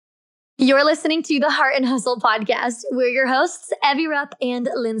You're listening to the Heart and Hustle podcast. We're your hosts, Evie Rupp and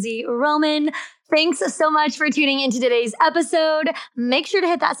Lindsay Roman. Thanks so much for tuning into today's episode. Make sure to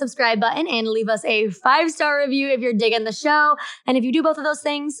hit that subscribe button and leave us a 5-star review if you're digging the show. And if you do both of those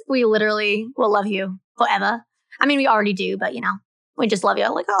things, we literally will love you forever. I mean, we already do, but we just love you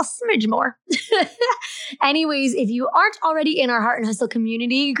like a smidge more. Anyways, if you aren't already in our Heart and Hustle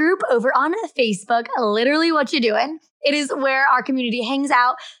community group over on Facebook, literally what you're doing. It is where our community hangs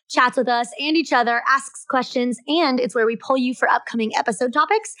out, chats with us and each other, asks questions, and it's where we pull you for upcoming episode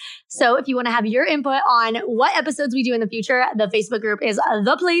topics. So if you want to have your input on what episodes we do in the future, the Facebook group is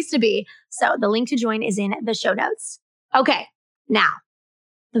the place to be. So the link to join is in the show notes. Okay, now,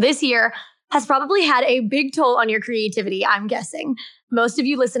 this year has probably had a big toll on your creativity, I'm guessing. Most of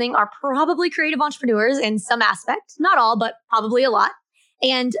you listening are probably creative entrepreneurs in some aspect, not all, but probably a lot.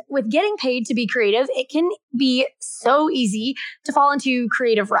 And with getting paid to be creative, it can be so easy to fall into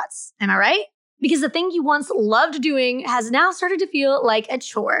creative ruts. Am I right? Because the thing you once loved doing has now started to feel like a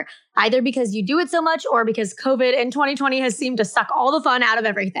chore, either because you do it so much or because COVID in 2020 has seemed to suck all the fun out of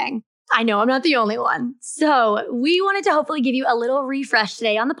everything. I know I'm not the only one. So we wanted to hopefully give you a little refresh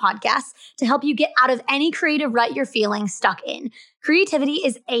today on the podcast to help you get out of any creative rut you're feeling stuck in. Creativity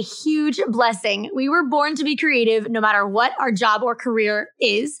is a huge blessing. We were born to be creative no matter what our job or career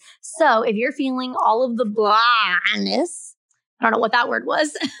is. So if you're feeling all of the blahness, I don't know what that word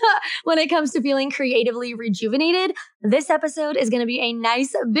was, when it comes to feeling creatively rejuvenated, this episode is going to be a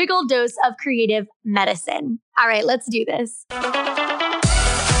nice big old dose of creative medicine. All right, let's do this.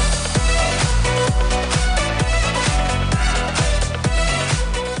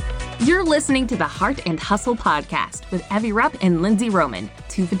 You're listening to the Heart and Hustle podcast with Evie Rupp and Lindsay Roman,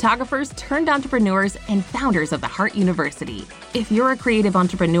 two photographers turned entrepreneurs and founders of the Heart University. If you're a creative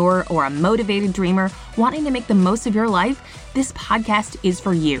entrepreneur or a motivated dreamer wanting to make the most of your life, this podcast is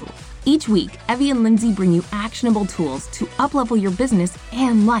for you. Each week, Evie and Lindsay bring you actionable tools to uplevel your business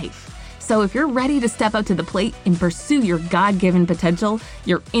and life. So if you're ready to step up to the plate and pursue your God-given potential,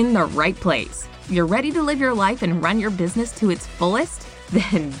 you're in the right place. You're ready to live your life and run your business to its fullest?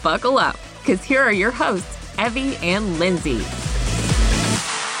 Then buckle up, because here are your hosts, Evie and Lindsay.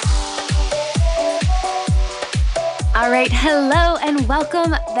 All right, hello and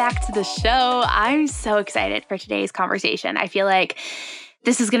welcome back to the show. I'm so excited for today's conversation. I feel like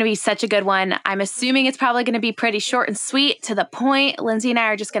this is going to be such a good one. I'm assuming it's probably going to be pretty short and sweet, to the point. Lindsay and I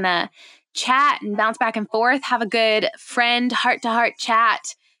are just going to chat and bounce back and forth, have a good friend, heart-to-heart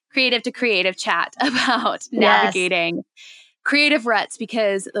chat, creative to creative chat about navigating creative ruts,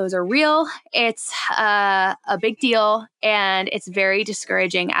 because those are real. It's a big deal, and it's very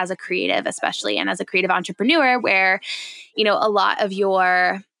discouraging as a creative, especially, and as a creative entrepreneur, where, a lot of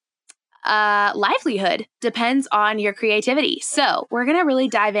your livelihood depends on your creativity. So we're going to really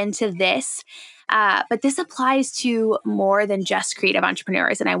dive into this, but this applies to more than just creative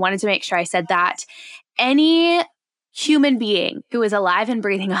entrepreneurs. And I wanted to make sure I said that any human being who is alive and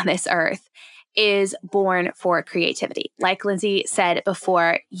breathing on this earth is born for creativity. Like Lindsay said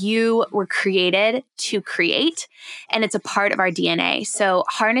before, you were created to create, and it's a part of our DNA. So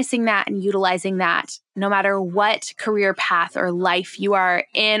harnessing that and utilizing that, no matter what career path or life you are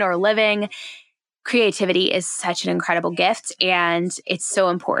in or living, creativity is such an incredible gift, and it's so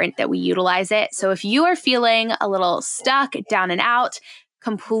important that we utilize it. So if you are feeling a little stuck, down and out,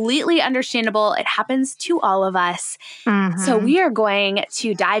 completely understandable. It happens to all of us. Mm-hmm. So we are going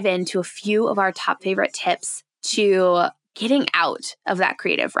to dive into a few of our top favorite tips to getting out of that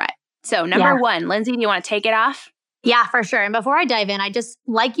creative rut. So number one, Lindsay, do you want to take it off? Yeah, for sure. And before I dive in,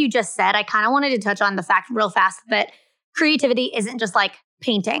 like you just said, I kind of wanted to touch on the fact real fast that creativity isn't just like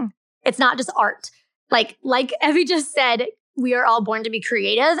painting. It's not just art. Like Evie just said, we are all born to be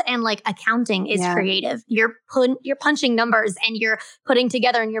creative, and like accounting is creative. You're punching numbers and you're putting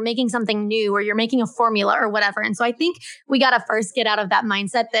together and you're making something new, or you're making a formula or whatever. And so I think we got to first get out of that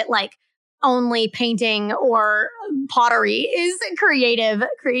mindset that like only painting or pottery is creative.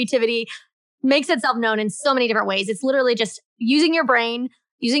 Creativity makes itself known in so many different ways. It's literally just using your brain,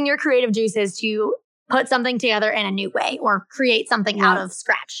 using your creative juices to put something together in a new way or create something out of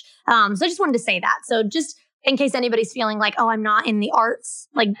scratch. So I just wanted to say that. So just in case anybody's feeling like, oh, I'm not in the arts,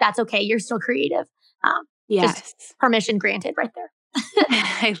 like that's okay. You're still creative. Just permission granted right there.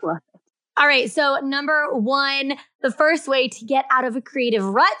 I love it. All right. So number one, the first way to get out of a creative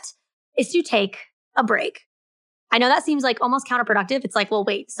rut is to take a break. I know that seems like almost counterproductive. It's like, well,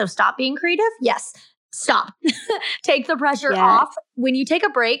 wait, so stop being creative? Yes. Stop. Take the pressure off. When you take a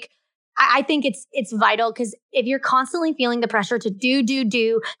break, I think it's vital because if you're constantly feeling the pressure to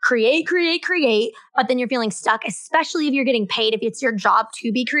do, create, but then you're feeling stuck, especially if you're getting paid, if it's your job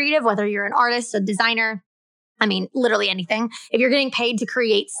to be creative, whether you're an artist, a designer, I mean, literally anything. If you're getting paid to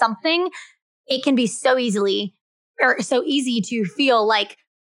create something, it can be so easy to feel like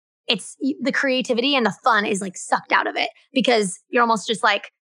it's the creativity and the fun is like sucked out of it because you're almost just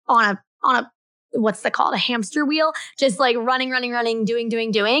like on a what's that called? A hamster wheel, just like running,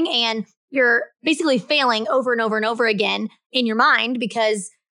 doing. And you're basically failing over and over and over again in your mind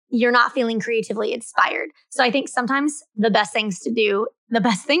because you're not feeling creatively inspired. So I think sometimes the best thing to do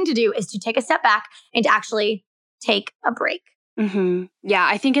is to take a step back and to actually take a break. Mm-hmm. Yeah,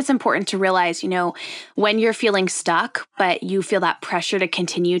 I think it's important to realize, when you're feeling stuck, but you feel that pressure to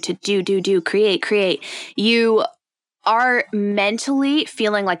continue to do, create, you are mentally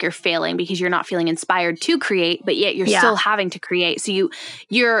feeling like you're failing because you're not feeling inspired to create, but yet you're still having to create. So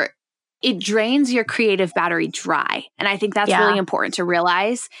it drains your creative battery dry. And I think that's really important to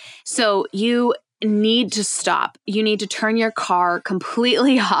realize. So you need to stop. You need to turn your car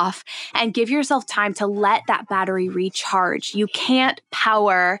completely off and give yourself time to let that battery recharge. You can't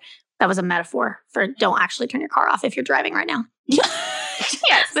power. That was a metaphor for don't actually turn your car off if you're driving right now.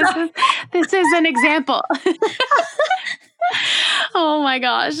 Yes, this is an example. Oh my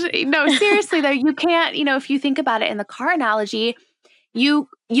gosh. No, seriously though, you can't, if you think about it in the car analogy, you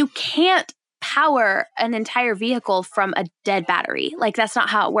can't power an entire vehicle from a dead battery. Like that's not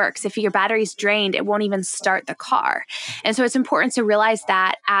how it works. If your battery's drained, it won't even start the car. And so it's important to realize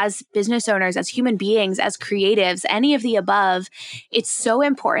that as business owners, as human beings, as creatives, any of the above, it's so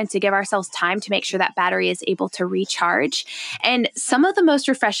important to give ourselves time to make sure that battery is able to recharge. And some of the most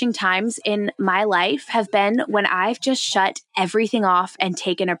refreshing times in my life have been when I've just shut everything off and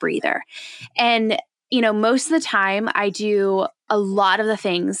taken a breather. And most of the time I do a lot of the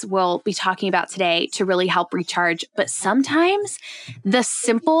things we'll be talking about today to really help recharge. But sometimes the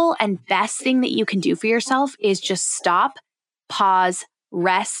simple and best thing that you can do for yourself is just stop, pause,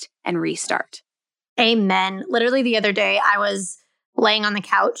 rest, and restart. Amen. Literally the other day, I was laying on the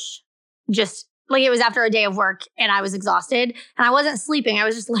couch, just like it was after a day of work and I was exhausted and I wasn't sleeping. I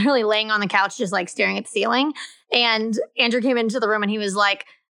was just literally laying on the couch, just like staring at the ceiling. And Andrew came into the room and he was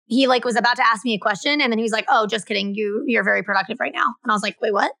was about to ask me a question. And then he was like, oh, just kidding. You're very productive right now. And I was like,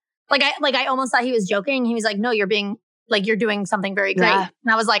 wait, what? I almost thought he was joking. He was like, no, you're you're doing something very great. Yeah.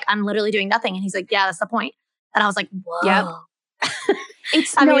 And I was like, I'm literally doing nothing. And he's like, yeah, that's the point. And I was like, whoa. Yep.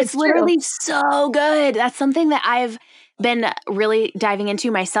 It's literally so good. That's something that I've been really diving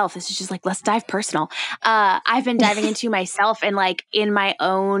into myself. This is just like, let's dive personal. I've been diving into myself and in my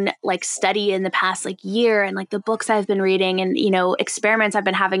own study in the past year and the books I've been reading and, experiments I've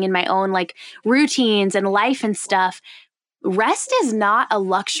been having in my own routines and life and stuff. Rest is not a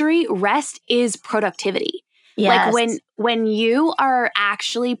luxury. Rest is productivity. Yes. When you are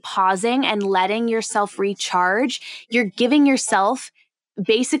actually pausing and letting yourself recharge, you're giving yourself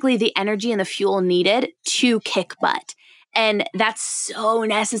basically the energy and the fuel needed to kick butt. And that's so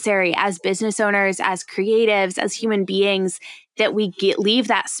necessary as business owners, as creatives, as human beings, that we leave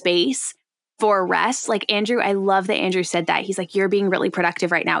that space for rest. Andrew, I love that Andrew said that. He's like, you're being really productive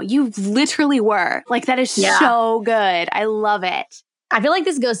right now. You literally were. That is so good. I love it. I feel like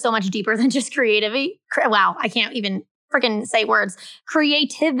this goes so much deeper than just creativity. Wow, I can't even freaking say words.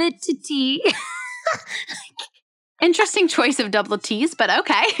 Creativity. Interesting choice of double T's, but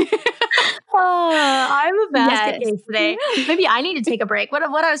okay. I'm a basket case today. Maybe I need to take a break. What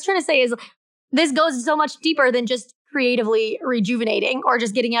I was trying to say is this goes so much deeper than just creatively rejuvenating or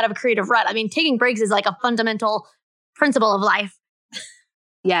just getting out of a creative rut. I mean, taking breaks is a fundamental principle of life.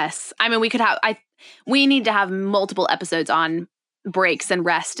 Yes. I mean, we need to have multiple episodes on breaks and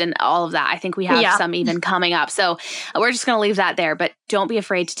rest and all of that. I think we have some even coming up. So we're just going to leave that there, but don't be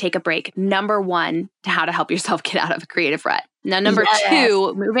afraid to take a break. Number one, to how to help yourself get out of a creative rut. Now, number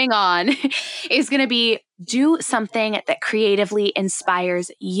two, moving on, is going to be do something that creatively inspires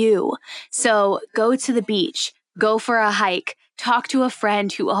you. So go to the beach, go for a hike, talk to a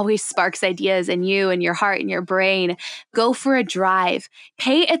friend who always sparks ideas in you and your heart and your brain, go for a drive,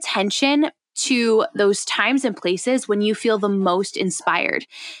 pay attention to those times and places when you feel the most inspired.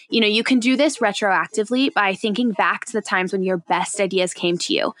 You can do this retroactively by thinking back to the times when your best ideas came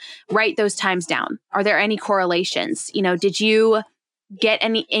to you. Write those times down. Are there any correlations? Did you get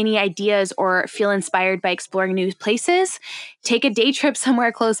any ideas or feel inspired by exploring new places? Take a day trip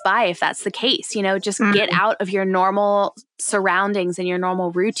somewhere close by if that's the case. Just get out of your normal surroundings and your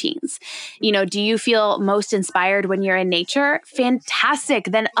normal routines. Do you feel most inspired when you're in nature? Fantastic.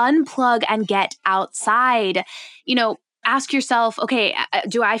 Then unplug and get outside. ask yourself, okay,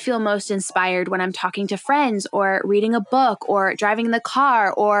 do I feel most inspired when I'm talking to friends or reading a book or driving in the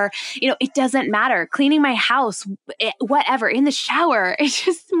car or, it doesn't matter, cleaning my house, whatever, in the shower, it's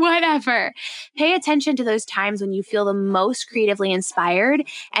just whatever. Pay attention to those times when you feel the most creatively inspired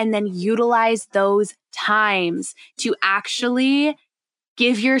and then utilize those times to actually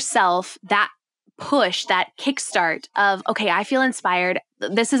give yourself that push, that kickstart of, okay, I feel inspired.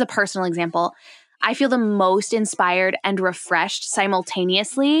 This is a personal example. I feel the most inspired and refreshed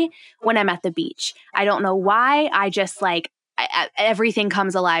simultaneously when I'm at the beach. I don't know why. I just everything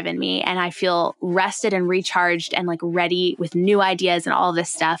comes alive in me and I feel rested and recharged and ready with new ideas and all this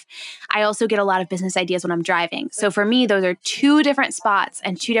stuff. I also get a lot of business ideas when I'm driving. So for me, those are two different spots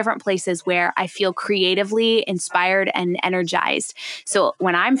and two different places where I feel creatively inspired and energized. So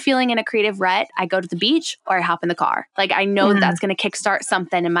when I'm feeling in a creative rut, I go to the beach or I hop in the car. I know that's going to kickstart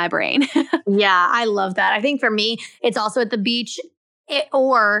something in my brain. Yeah, I love that. I think for me, it's also at the beach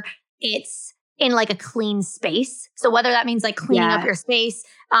or it's in a clean space. So whether that means cleaning up your space,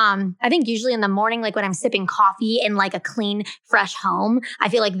 I think usually in the morning, when I'm sipping coffee in a clean, fresh home, I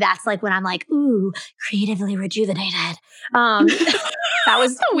feel that's when I'm ooh, creatively rejuvenated. That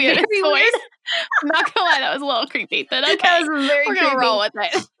was the weirdest voice. Weird. I'm not gonna lie, that was a little creepy, but okay. That was very We're creepy. gonna roll with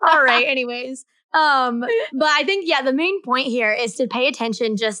it. All right. Anyways. But I think, the main point here is to pay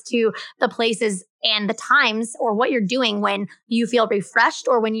attention just to the places and the times or what you're doing when you feel refreshed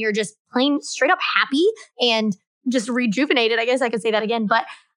or when you're just plain straight up happy and just rejuvenated. I guess I could say that again,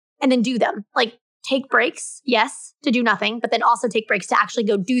 and then do them. Take breaks, yes, to do nothing, but then also take breaks to actually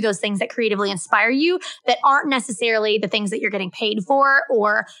go do those things that creatively inspire you that aren't necessarily the things that you're getting paid for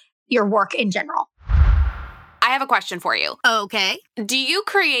or your work in general. I have a question for you. Okay. Do you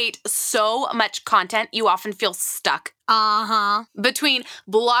create so much content you often feel stuck? Uh-huh. Between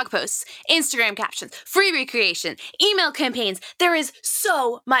blog posts, Instagram captions, freebie creation, email campaigns, there is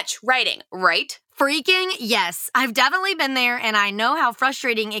so much writing, right? Freaking yes. I've definitely been there, and I know how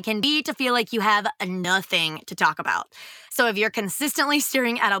frustrating it can be to feel like you have nothing to talk about. So if you're consistently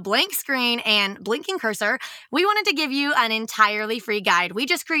staring at a blank screen and blinking cursor, we wanted to give you an entirely free guide we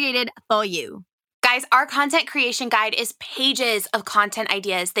just created for you. Guys, our content creation guide is pages of content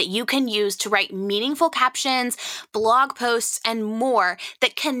ideas that you can use to write meaningful captions, blog posts, and more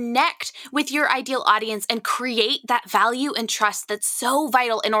that connect with your ideal audience and create that value and trust that's so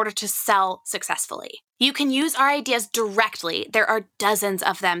vital in order to sell successfully. You can use our ideas directly. There are dozens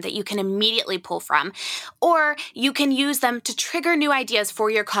of them that you can immediately pull from, or you can use them to trigger new ideas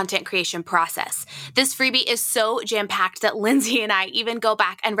for your content creation process. This freebie is so jam-packed that Lindsay and I even go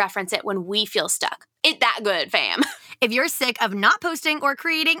back and reference it when we feel stuck. It's that good, fam. If you're sick of not posting or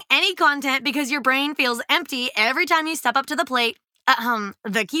creating any content because your brain feels empty every time you step up to the plate,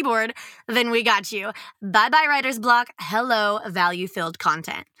 the keyboard, then we got you. Bye-bye writer's block. Hello, value-filled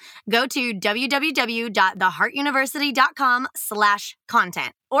content. Go to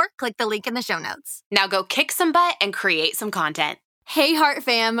www.theheartuniversity.com/content or click the link in the show notes. Now go kick some butt and create some content. Hey, Heart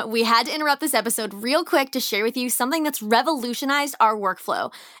fam, we had to interrupt this episode real quick to share with you something that's revolutionized our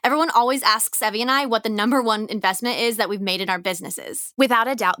workflow. Everyone always asks Evie and I what the number one investment is that we've made in our businesses. Without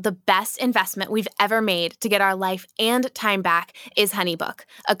a doubt, the best investment we've ever made to get our life and time back is HoneyBook,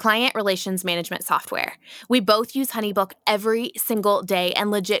 a client relations management software. We both use HoneyBook every single day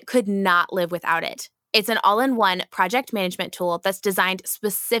and legit could not live without it. It's an all-in-one project management tool that's designed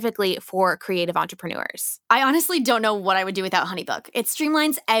specifically for creative entrepreneurs. I honestly don't know what I would do without HoneyBook. It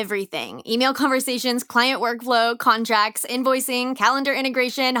streamlines everything. Email conversations, client workflow, contracts, invoicing, calendar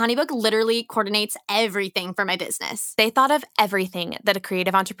integration. HoneyBook literally coordinates everything for my business. They thought of everything that a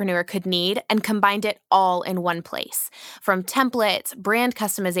creative entrepreneur could need and combined it all in one place. From templates, brand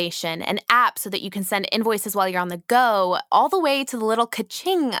customization, an app so that you can send invoices while you're on the go, all the way to the little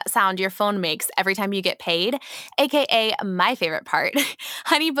ka-ching sound your phone makes every time you get paid, aka my favorite part.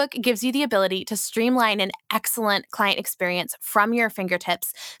 HoneyBook gives you the ability to streamline an excellent client experience from your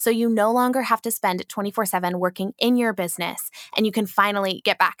fingertips so you no longer have to spend 24/7 working in your business and you can finally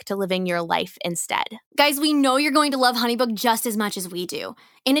get back to living your life instead. Guys, we know you're going to love HoneyBook just as much as we do.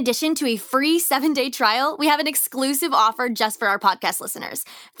 In addition to a free 7-day trial, we have an exclusive offer just for our podcast listeners.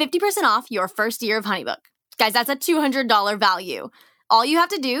 50% off your first year of HoneyBook. Guys, that's a $200 value. All you have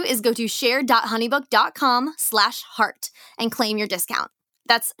to do is go to share.honeybook.com/heart and claim your discount.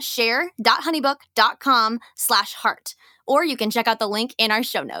 That's share.honeybook.com/heart. Or you can check out the link in our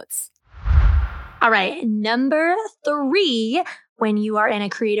show notes. All right, number 3, when you are in a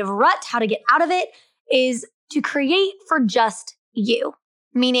creative rut, how to get out of it is to create for just you,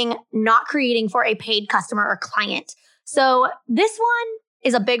 meaning not creating for a paid customer or client. So this one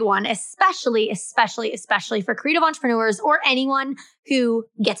is a big one, especially for creative entrepreneurs or anyone who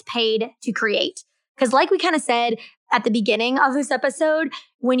gets paid to create. Because like we kind of said at the beginning of this episode,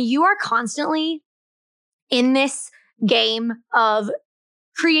 when you are constantly in this game of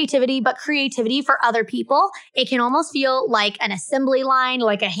creativity, but creativity for other people, it can almost feel like an assembly line,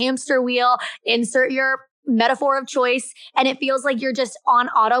 like a hamster wheel. Insert your metaphor of choice. And it feels like you're just on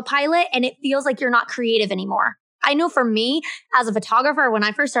autopilot and it feels like you're not creative anymore. I know for me as a photographer, when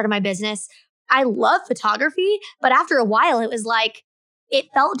I first started my business, I love photography, but after a while it was like, it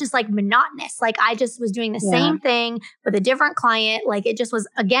felt just like monotonous. Like I just was doing the same thing with a different client. Like it just was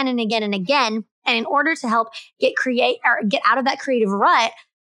again and again and again. And in order to help get out of that creative rut,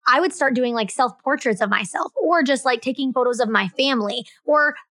 I would start doing like self-portraits of myself or just like taking photos of my family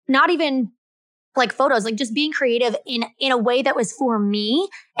or not even like photos, like just being creative in a way that was for me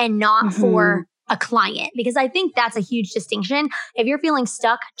and not for a client. Because I think that's a huge distinction. If you're feeling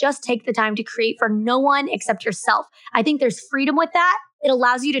stuck, just take the time to create for no one except yourself. I think there's freedom with that. It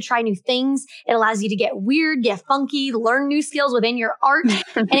allows you to try new things. It allows you to get weird, get funky, learn new skills within your art.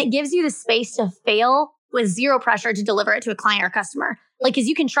 And it gives you the space to fail with zero pressure to deliver it to a client or customer. Like, cause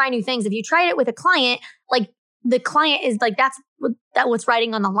you can try new things. If you tried it with a client, like the client is like, what's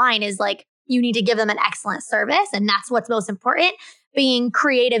writing on the line is like, you need to give them an excellent service. And that's what's most important. Being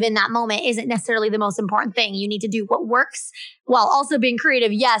creative in that moment isn't necessarily the most important thing. You need to do what works while also being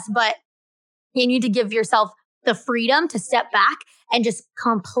creative. Yes, but you need to give yourself the freedom to step back and just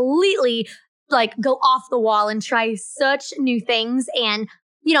completely like go off the wall and try such new things. And,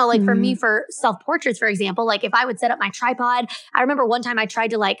 you know, like for me, for self-portraits, for example, like if I would set up my tripod, I remember one time I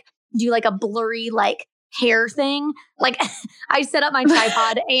tried to like do like a blurry like hair thing. Like I set up my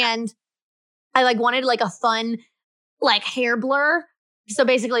tripod and I like wanted like a fun like hair blur. So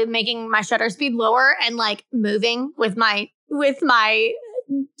basically making my shutter speed lower and like moving with my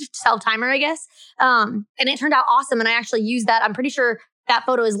self timer, I guess. And it turned out awesome. And I actually used that. I'm pretty sure that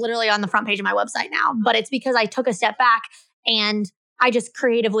photo is literally on the front page of my website now, but it's because I took a step back and I just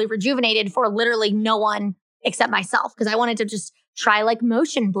creatively rejuvenated for literally no one except myself. Because I wanted to just try like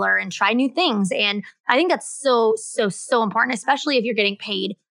motion blur and try new things. And I think that's so important, especially if you're getting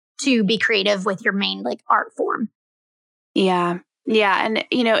paid to be creative with your main like art form. Yeah. Yeah. And,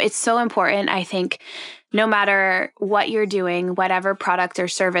 you know, it's so important. I think no matter what you're doing, whatever product or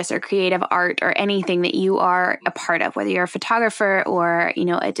service or creative art or anything that you are a part of, whether you're a photographer or, you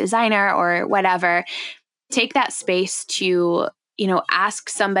know, a designer or whatever, take that space to, you know, ask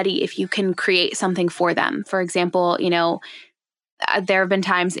somebody if you can create something for them. For example, you know, there have been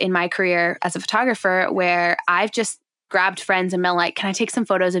times in my career as a photographer where I've just grabbed friends and been like, can I take some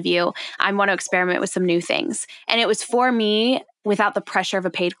photos of you? I want to experiment with some new things. And it was for me without the pressure of a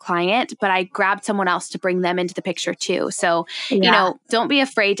paid client, but I grabbed someone else to bring them into the picture too. So, you know, don't be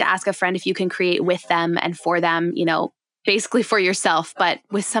afraid to ask a friend if you can create with them and for them, you know, basically for yourself, but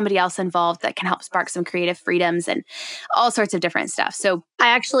with somebody else involved that can help spark some creative freedoms and all sorts of different stuff. So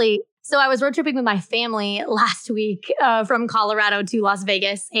I was road tripping with my family last week from Colorado to Las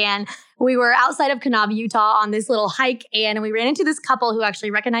Vegas, and we were outside of Kanab, Utah on this little hike, and we ran into this couple who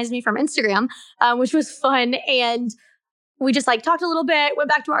actually recognized me from Instagram, which was fun. And we just like talked a little bit, went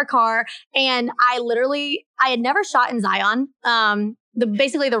back to our car, and I had never shot in Zion.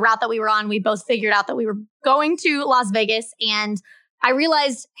 Basically the route that we were on, we both figured out that we were going to Las Vegas, and I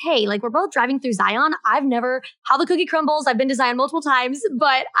realized, hey, like we're both driving through Zion. How the cookie crumbles. I've been to Zion multiple times,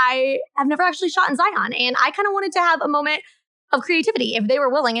 but I have never actually shot in Zion. And I kind of wanted to have a moment of creativity if they were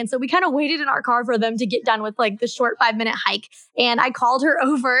willing. And so we kind of waited in our car for them to get done with like the short 5-minute hike. And I called her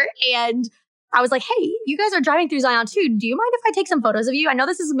over and I was like, hey, you guys are driving through Zion too. Do you mind if I take some photos of you? I know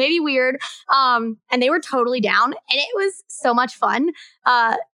this is maybe weird. And they were totally down. And it was so much fun.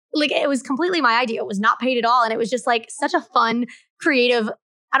 Like it was completely my idea. It was not paid at all. And it was just like such a fun, creative,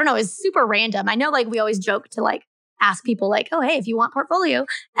 I don't know, it's super random. I know like we always joke to like ask people like, oh, hey, if you want portfolio,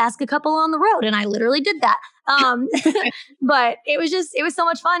 ask a couple on the road. And I literally did that. But it was so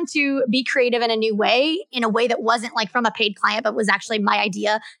much fun to be creative in a new way, in a way that wasn't like from a paid client, but was actually my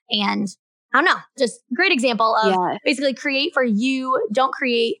idea. And I don't know, just great example of basically create for you, don't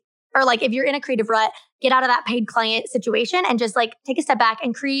create, or like if you're in a creative rut, get out of that paid client situation and just like take a step back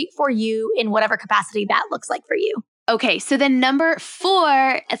and create for you in whatever capacity that looks like for you. Okay, so then number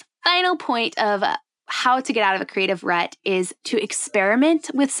 4, a final point of how to get out of a creative rut is to experiment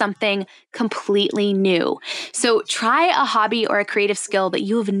with something completely new. So try a hobby or a creative skill that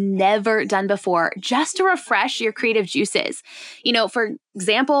you have never done before just to refresh your creative juices. You know, for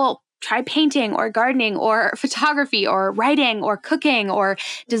example, try painting or gardening or photography or writing or cooking or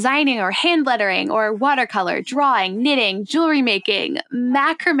designing or hand lettering or watercolor, drawing, knitting, jewelry making,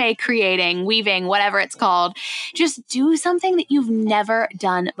 macrame creating, weaving, whatever it's called. Just do something that you've never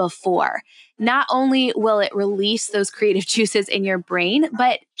done before. Not only will it release those creative juices in your brain,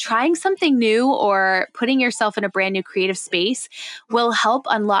 but trying something new or putting yourself in a brand new creative space will help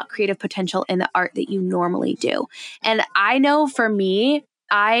unlock creative potential in the art that you normally do. And I know for me,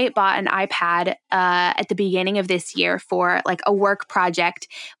 I bought an iPad at the beginning of this year for like a work project,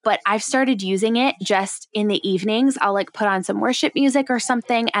 but I've started using it just in the evenings. I'll like put on some worship music or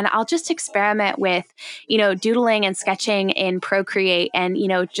something, and I'll just experiment with, doodling and sketching in Procreate and,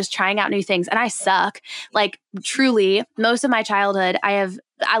 just trying out new things. And I suck. Like truly, most of my childhood,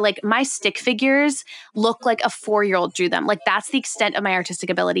 I like my stick figures look like a 4-year-old drew them. Like that's the extent of my artistic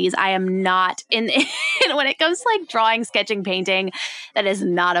abilities. I am not in when it comes to like drawing, sketching, painting, that is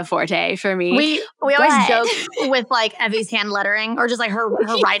not a forte for me. We always joke with like Evie's hand lettering or just like her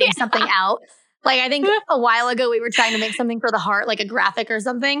writing something out. Like I think a while ago we were trying to make something for the heart, like a graphic or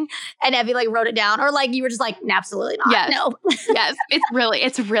something, and Evie like wrote it down, or like you were just like, absolutely not. Yes. No. Yes.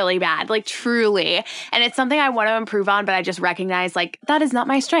 It's really bad, like truly. And it's something I want to improve on, but I just recognize like that is not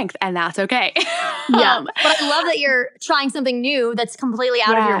my strength, and that's okay. Yeah. But I love that you're trying something new that's completely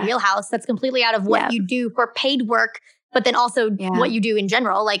out of your wheelhouse, that's completely out of what you do for paid work, but then also what you do in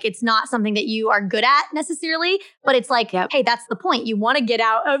general. Like it's not something that you are good at necessarily, but it's like, hey, that's the point. You want to get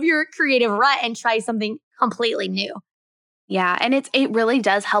out of your creative rut and try something completely new. Yeah. And it really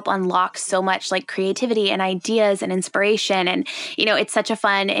does help unlock so much like creativity and ideas and inspiration. And, it's such a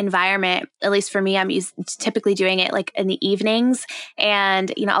fun environment. At least for me, I'm typically doing it like in the evenings,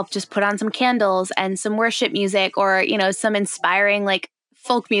 and, I'll just put on some candles and some worship music or, some inspiring like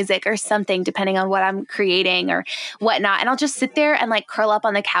folk music or something, depending on what I'm creating or whatnot. And I'll just sit there and like curl up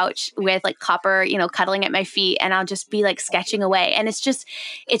on the couch with like Copper, cuddling at my feet, and I'll just be like sketching away. And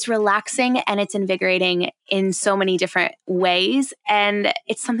it's relaxing and it's invigorating in so many different ways. And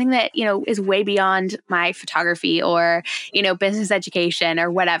it's something that, is way beyond my photography or, business education or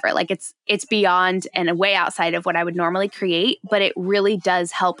whatever. Like it's beyond and way outside of what I would normally create, but it really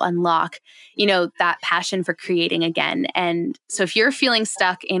does help unlock, that passion for creating again. And so if you're feeling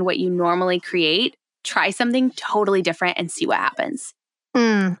stuck in what you normally create, try something totally different and see what happens.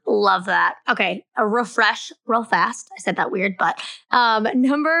 Love that. Okay. A refresh real fast. I said that weird, but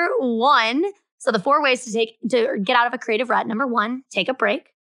number 1. So the 4 ways to get out of a creative rut. Number 1, take a break.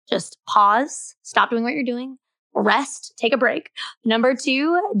 Just pause, stop doing what you're doing, rest, take a break. Number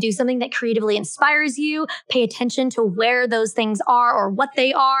 2, do something that creatively inspires you. Pay attention to where those things are or what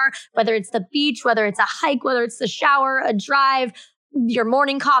they are, whether it's the beach, whether it's a hike, whether it's the shower, a drive, your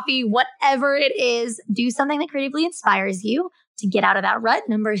morning coffee, whatever it is, do something that creatively inspires you to get out of that rut.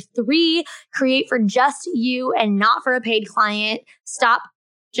 Number 3, create for just you and not for a paid client. Stop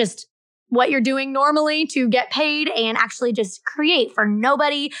just what you're doing normally to get paid and actually just create for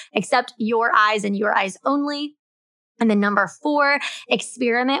nobody except your eyes and your eyes only. And then number 4,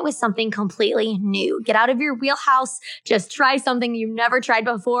 experiment with something completely new. Get out of your wheelhouse. Just try something you've never tried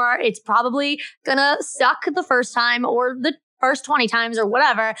before. It's probably gonna suck the first time or the first 20 times or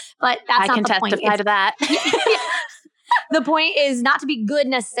whatever, but that's not the point. I can testify to that. The point is not to be good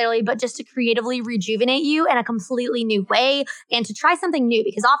necessarily, but just to creatively rejuvenate you in a completely new way and to try something new.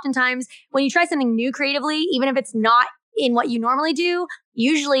 Because oftentimes when you try something new creatively, even if it's not in what you normally do,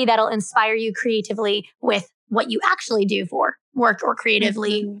 usually that'll inspire you creatively with what you actually do for work or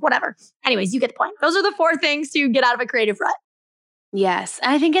creatively, whatever. Anyways, you get the point. Those are the 4 things to get out of a creative rut. Yes.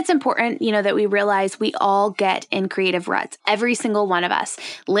 And I think it's important, that we realize we all get in creative ruts, every single one of us.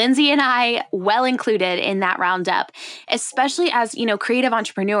 Lindsay and I, well included in that roundup, especially as, creative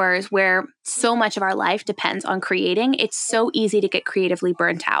entrepreneurs where so much of our life depends on creating. It's so easy to get creatively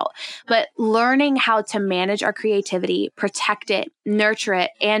burnt out. But learning how to manage our creativity, protect it, nurture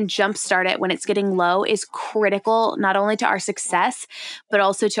it, and jumpstart it when it's getting low is critical, not only to our success, but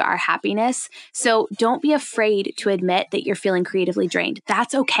also to our happiness. So don't be afraid to admit that you're feeling creatively drained.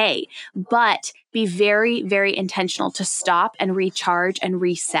 That's okay. But be very, very intentional to stop and recharge and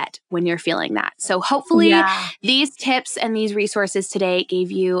reset when you're feeling that. So hopefully these tips and these resources today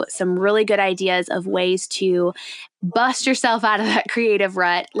gave you some really good ideas of ways to bust yourself out of that creative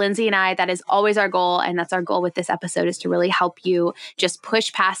rut. Lindsay and I, that is always our goal. And that's our goal with this episode, is to really help you just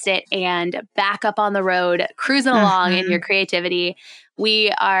push past it and back up on the road, cruising along in your creativity. We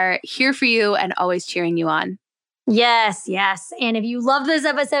are here for you and always cheering you on. Yes, yes. And if you love this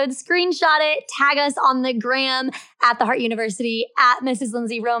episode, screenshot it, tag us on the gram at the Heart University, at Mrs.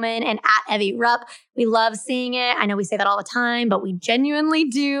 Lindsay Roman, and at Evie Rupp. We love seeing it. I know we say that all the time, but we genuinely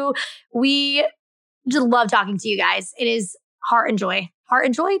do. We just love talking to you guys. It is heart and joy. Heart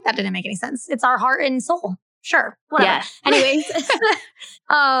and joy? That didn't make any sense. It's our heart and soul. Sure. Whatever. Yes. Anyways.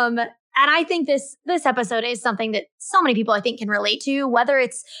 And I think this episode is something that so many people I think can relate to, whether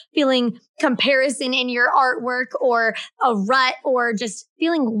it's feeling comparison in your artwork or a rut or just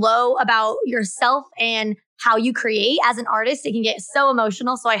feeling low about yourself and how you create as an artist. It can get so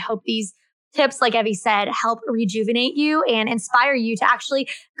emotional. So I hope these tips, like Evie said, help rejuvenate you and inspire you to actually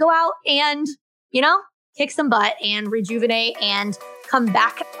go out and, kick some butt and rejuvenate and come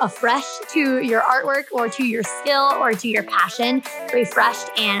back afresh to your artwork or to your skill or to your passion, refreshed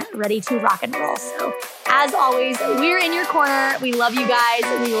and ready to rock and roll. So as always, we're in your corner. We love you guys.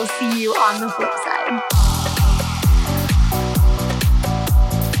 We will see you on the flip side.